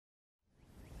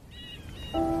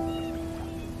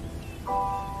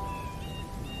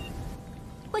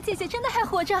姐姐真的还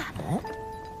活着。哦，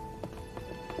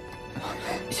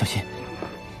小心，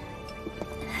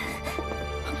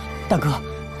大哥，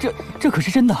这可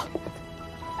是真的。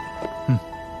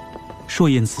朔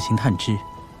焰此行探知，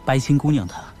白星姑娘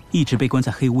她一直被关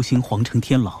在黑乌星皇城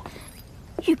天牢。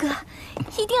宇哥，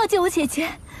一定要救我姐姐。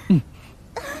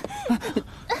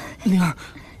灵儿，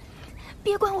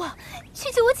别管我，去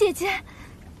救我姐姐。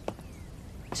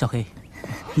小黑，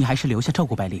你还是留下照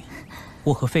顾白灵，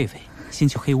我和狒狒先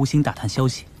去黑乌星打探消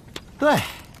息。对，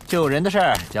救人的事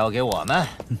儿交给我们。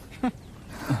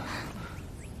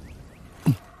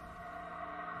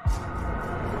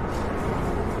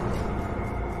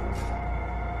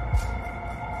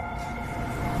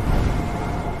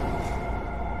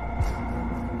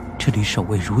这里守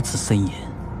卫如此森严，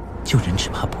救人只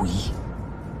怕不易。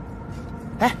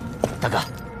哎，大哥，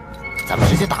咱们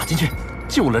直接打进去，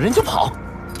救了人就跑。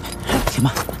行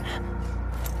吧。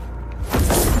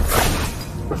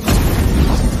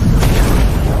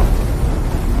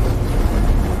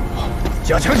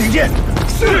加强警戒。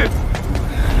是。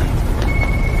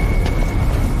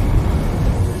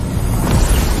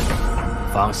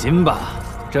放心吧，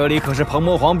这里可是鹏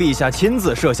魔皇陛下亲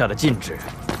自设下的禁制。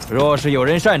若是有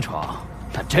人擅闯，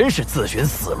那真是自寻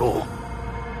死路。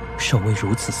守卫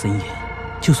如此森严，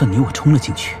就算你我冲了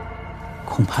进去，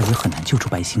恐怕也很难救出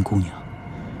白星姑娘。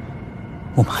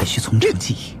我们还需从长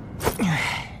计议。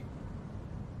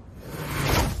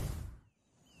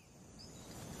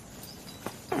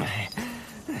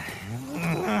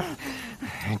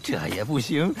这也不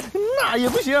行，那也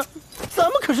不行，咱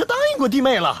们可是答应过弟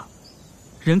妹了。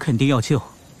人肯定要救，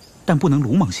但不能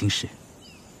鲁莽行事。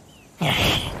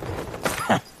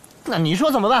那你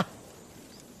说怎么办？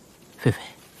狒狒，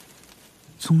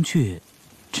宗倔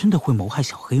真的会谋害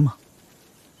小黑吗？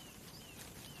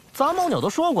杂毛鸟都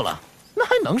说过了，那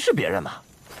还能是别人吗？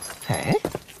哎，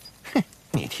哼，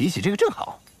你提起这个正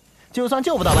好，就算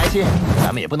救不到白星，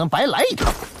咱们也不能白来一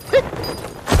趟。嘿，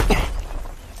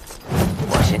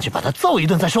我先去把他揍一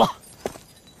顿再说。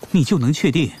你就能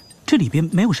确定这里边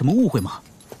没有什么误会吗？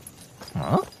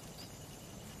啊？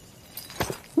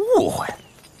误会？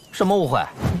什么误会？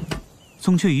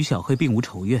宗倔与小黑并无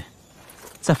仇怨，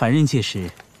在凡人界时，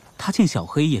他见小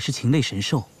黑也是禽类神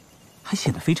兽，还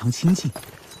显得非常亲近。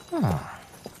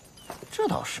这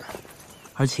倒是。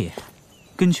而且，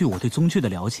根据我对宗倔的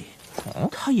了解，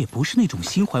他也不是那种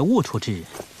心怀龌龊之人。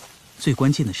最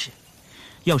关键的是，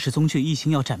要是宗倔一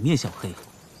心要斩灭小黑，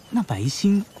那白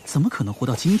星怎么可能活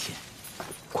到今天？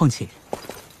况且，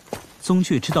宗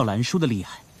倔知道蓝叔的厉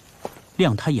害，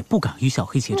谅他也不敢与小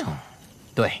黑结仇。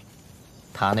对。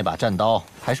他那把战刀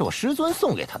还是我师尊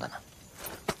送给他的呢。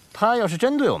他要是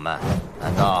真对我们，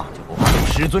难道就不怕我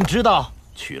师尊知道，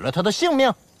取了他的性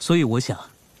命？所以我想，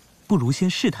不如先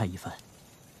试探一番，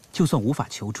就算无法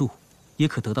求助，也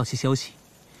可得到些消息。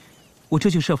我这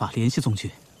就设法联系宗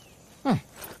倔。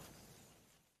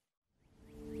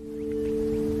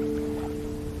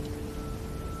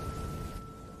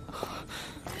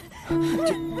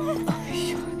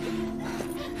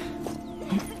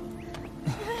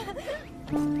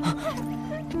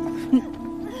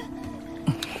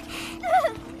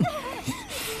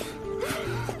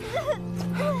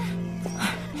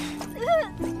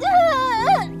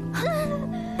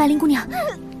白灵姑娘，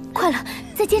快了，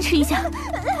再坚持一下。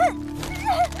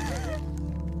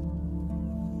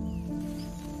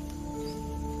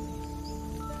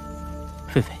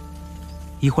狒狒，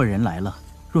一会儿人来了，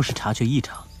若是察觉异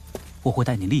常，我会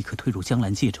带你立刻退入江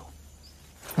蓝界中。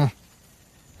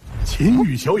秦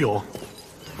羽小友，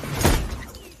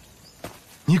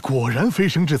你果然飞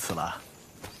升至此了。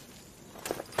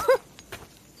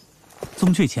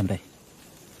宗倔前辈，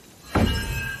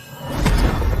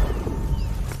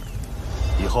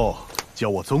以后叫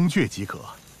我宗倔即可。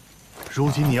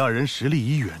如今你二人实力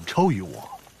已远超于我，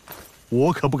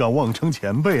我可不敢妄称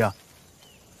前辈啊。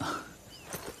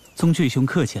宗倔兄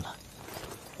客气了，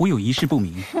我有一事不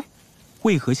明，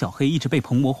为何小黑一直被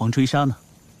鹏魔皇追杀呢？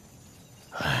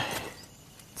唉，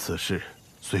此事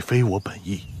虽非我本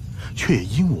意，却也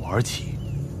因我而起。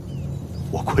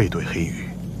我愧对黑羽，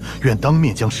愿当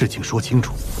面将事情说清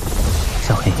楚。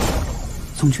小黑，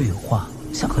宗倔有话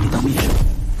想和你当面说。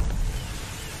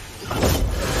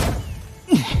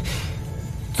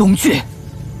宗倔，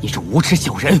你这无耻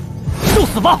小人，受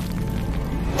死吧！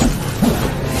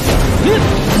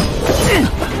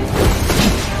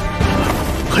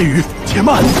黑羽，且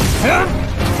慢！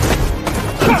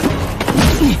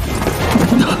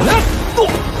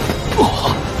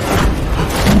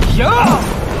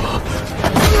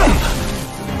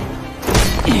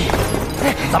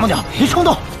杂毛鸟，别冲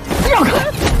动，让开！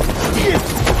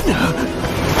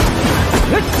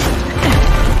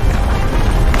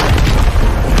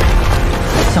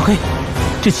小黑，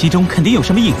这其中肯定有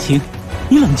什么隐情，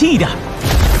你冷静一点。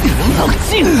冷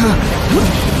静！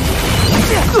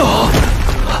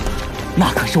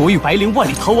那可是我与白灵万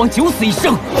里逃亡九死一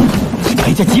生，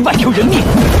代价几百条人命，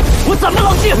我怎么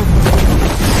冷静？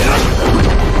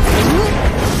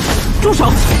住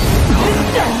手！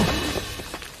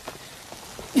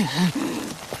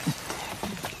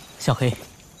小黑，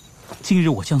今日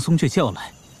我将宗倔叫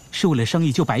来，是为了商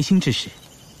议救白星之事。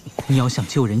你要想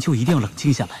救人，就一定要冷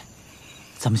静下来。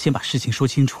咱们先把事情说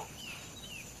清楚。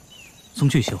宗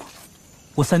倔兄，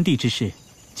我三弟之事，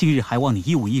今日还望你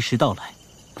一五一十道来，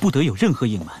不得有任何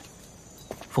隐瞒，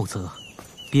否则，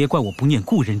别怪我不念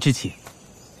故人之情。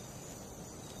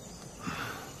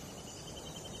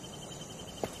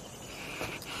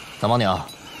大牦牛，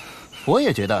我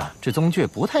也觉得这宗倔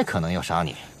不太可能要杀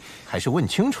你，还是问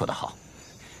清楚的好。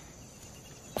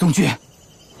宗倔，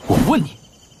我问你，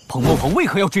彭魔皇为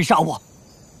何要追杀我？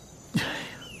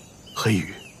黑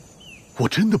羽，我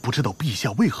真的不知道陛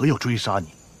下为何要追杀你。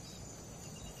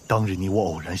当日你我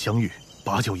偶然相遇，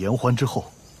把酒言欢之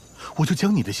后，我就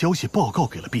将你的消息报告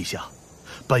给了陛下，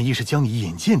本意是将你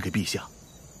引荐给陛下，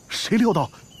谁料到，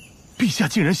陛下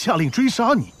竟然下令追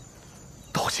杀你。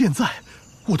到现在，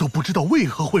我都不知道为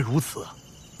何会如此。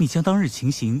你将当日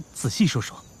情形仔细说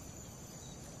说。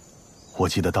我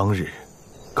记得当日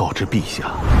告知陛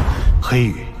下，黑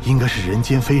羽应该是人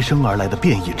间飞升而来的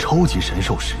变异超级神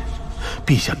兽时，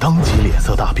陛下当即脸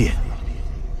色大变。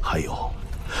还有，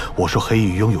我说黑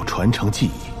羽拥有传承技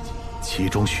艺，其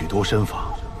中许多身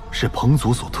法是彭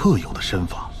族所特有的身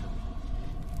法。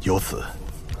由此，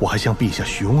我还向陛下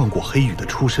询问过黑羽的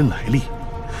出身来历，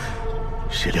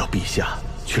谁料陛下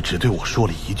却只对我说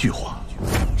了一句话：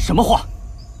什么话？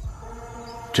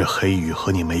这黑羽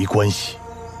和你没关系，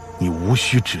你无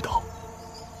需知道。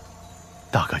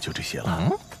大概就这些了。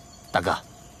大哥，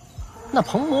那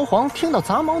彭魔皇听到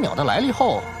杂毛鸟的来历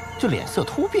后，就脸色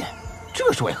突变，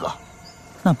这是为何？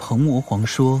那彭魔皇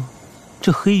说，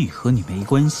这黑羽和你没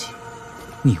关系，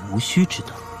你无需知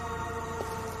道。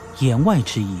言外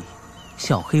之意，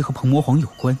小黑和彭魔皇有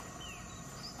关。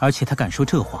而且他敢说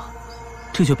这话，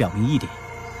这就表明一点：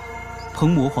彭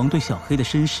魔皇对小黑的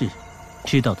身世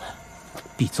知道的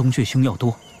比宗倔兄要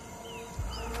多。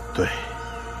对，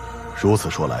如此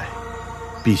说来，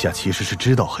陛下其实是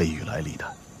知道黑羽来历的，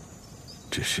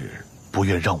只是不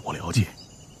愿让我了解。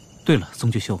对了，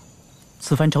宗倔兄，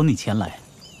此番找你前来，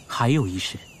还有一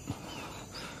事。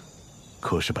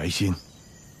可是白心。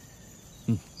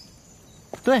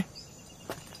对，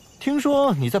听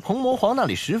说你在彭魔皇那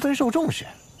里十分受重视，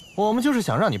我们就是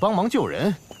想让你帮忙救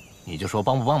人，你就说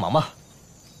帮不帮忙吧。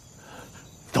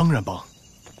当然帮。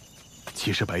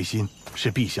其实白心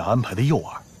是陛下安排的诱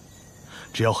饵，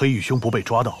只要黑羽兄不被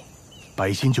抓到，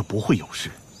白心就不会有事。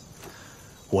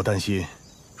我担心，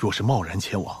若是贸然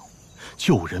前往，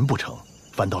救人不成，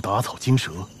反倒打草惊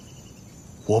蛇。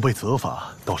我被责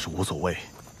罚倒是无所谓，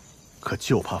可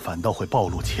就怕反倒会暴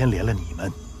露牵连了你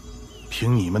们。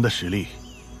凭你们的实力，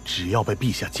只要被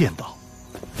陛下见到，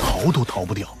逃都逃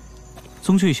不掉。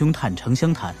宗倔兄坦诚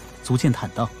相谈，足见坦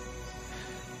荡。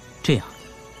这样，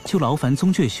就劳烦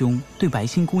宗倔兄对白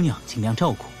心姑娘尽量照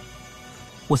顾。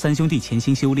我三兄弟潜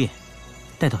心修炼，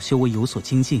待到修为有所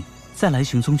精进，再来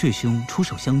寻宗倔兄出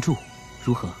手相助，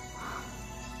如何？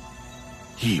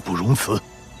义不容辞。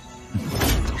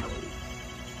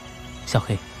小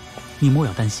黑，你莫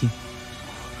要担心，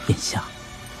眼下